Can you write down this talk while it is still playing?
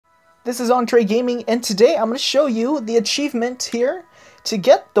This is Entree Gaming, and today I'm going to show you the achievement here to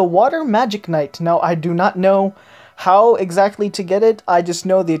get the Water Magic Knight. Now, I do not know how exactly to get it. I just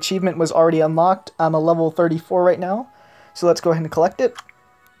know the achievement was already unlocked. I'm a level 34 right now, so let's go ahead and collect it.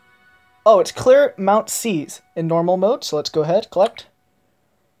 Oh, it's clear Mount Siz in normal mode, so let's go ahead, collect.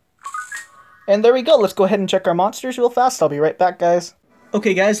 And there we go. Let's go ahead and check our monsters real fast. I'll be right back, guys.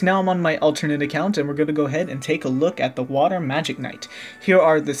 Okay guys, now I'm on my alternate account and we're going to go ahead and take a look at the Water Magic Knight. Here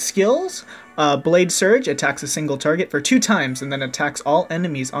are the skills. Blade Surge attacks a single target for 2 times and then attacks all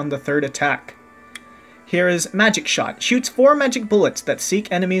enemies on the 3rd attack. Here is Magic Shot. Shoots 4 magic bullets that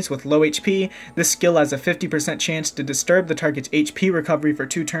seek enemies with low HP. This skill has a 50% chance to disturb the target's HP recovery for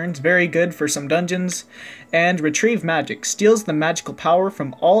 2 turns. Very good for some dungeons. And Retrieve Magic. Steals the magical power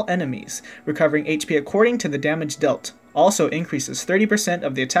from all enemies, recovering HP according to the damage dealt. Also increases 30%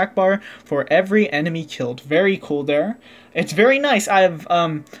 of the attack bar for every enemy killed. Very cool there. It's very nice. I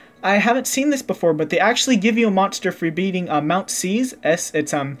haven't seen this before, but they actually give you a monster for beating Mount Siz.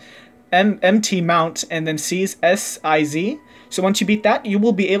 It's MT Mount and then Siz, S-I-Z. So once you beat that, you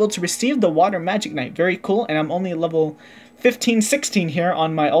will be able to receive the Water Magic Knight. Very cool, and I'm only level 15, 16 here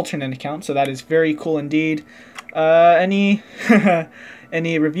on my alternate account, so that is very cool indeed. Any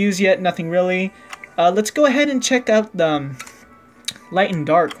reviews yet? Nothing really. Let's go ahead and check out the light and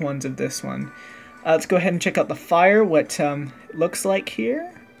dark ones of this one. Let's go ahead and check out the fire, what it looks like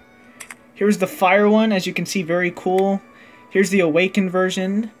here. Here's the fire one, as you can see, very cool. Here's the awakened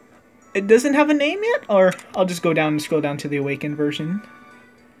version. It doesn't have a name yet, or I'll just go down and scroll down to the awakened version.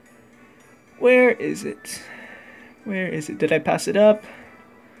 Where is it? Where is it? Did I pass it up?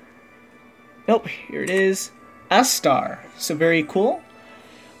 Nope, here it is. S-Star. So very cool.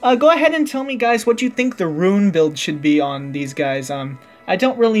 Go ahead and tell me, guys, what you think the rune build should be on these guys. I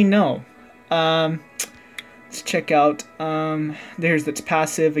don't really know. Let's check out. There's that's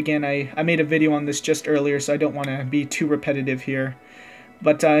passive. Again, I made a video on this just earlier, so I don't want to be too repetitive here.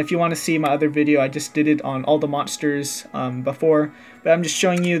 But if you want to see my other video, I just did it on all the monsters before. But I'm just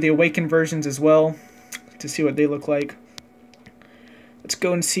showing you the awakened versions as well to see what they look like. Let's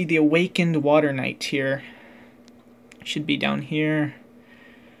go and see the awakened Water Knight here. Should be down here.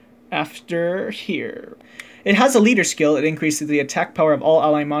 After here. It has a leader skill. It increases the attack power of all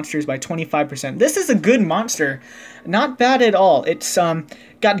ally monsters by 25%. This is a good monster. Not bad at all. It's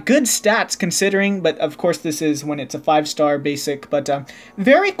got good stats considering, but of course this is when it's a 5-star basic, but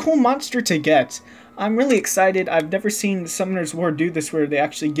very cool monster to get. I'm really excited. I've never seen Summoner's War do this where they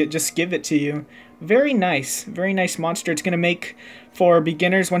actually just give it to you. Very nice monster. It's going to make, for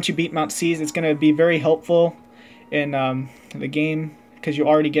beginners, once you beat Mount Siz, it's going to be very helpful in the game, because you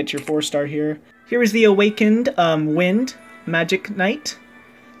already get your 4-star here. Here is the awakened Wind Magic Knight.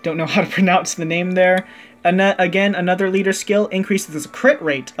 Don't know how to pronounce the name there. Again, another leader skill, increases the crit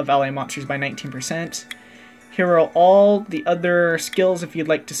rate of ally monsters by 19%. Here are all the other skills if you'd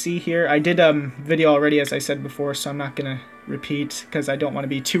like to see here. I did a video already, as I said before, so I'm not going to repeat because I don't want to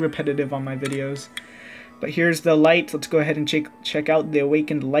be too repetitive on my videos. But here's the light. Let's go ahead and check out the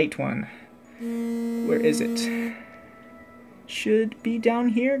awakened light one. Where is it? Should be down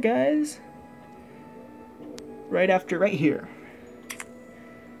here, guys. Right here.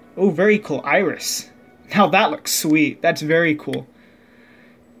 Oh, very cool. Iris. Now that looks sweet. That's very cool.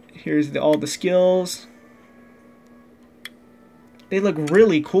 Here's all the skills. They look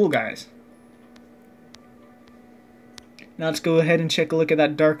really cool, guys. Now let's go ahead and check a look at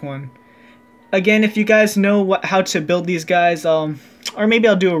that dark one. Again, if you guys know how to build these guys, or maybe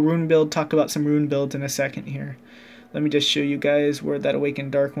I'll do a rune build, talk about some rune builds in a second here. Let me just show you guys where that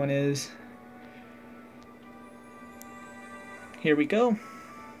awakened dark one is. Here we go.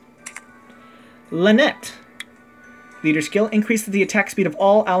 Lynette. Leader skill increases the attack speed of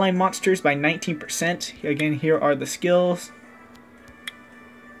all ally monsters by 19%. Again, here are the skills.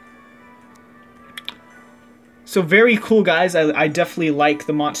 So very cool, guys. I definitely like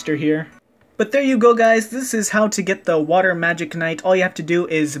the monster here. But there you go, guys. This is how to get the Water Magic Knight. All you have to do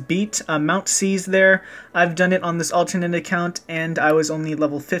is beat Mount Siz there. I've done it on this alternate account, and I was only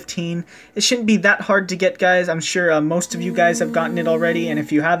level 15. It shouldn't be that hard to get, guys. I'm sure most of you guys have gotten it already, and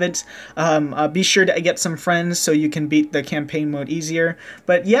if you haven't, be sure to get some friends so you can beat the campaign mode easier.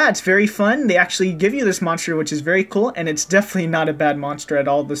 But yeah, it's very fun. They actually give you this monster, which is very cool, and it's definitely not a bad monster at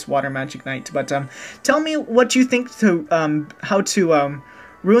all, this Water Magic Knight. But tell me what you think to how to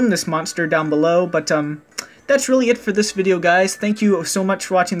ruin this monster down below. But that's really it for this video, guys. Thank you so much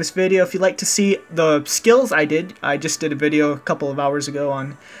for watching this video. If you'd like to see the skills I just did a video a couple of hours ago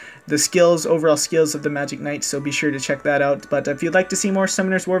on the skills, overall skills of the Magic Knight, so be sure to check that out. But if you'd like to see more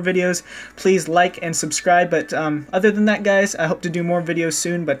Summoners War videos, please like and subscribe. But other than that, guys, I hope to do more videos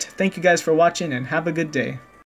soon. But thank you guys for watching, and have a good day.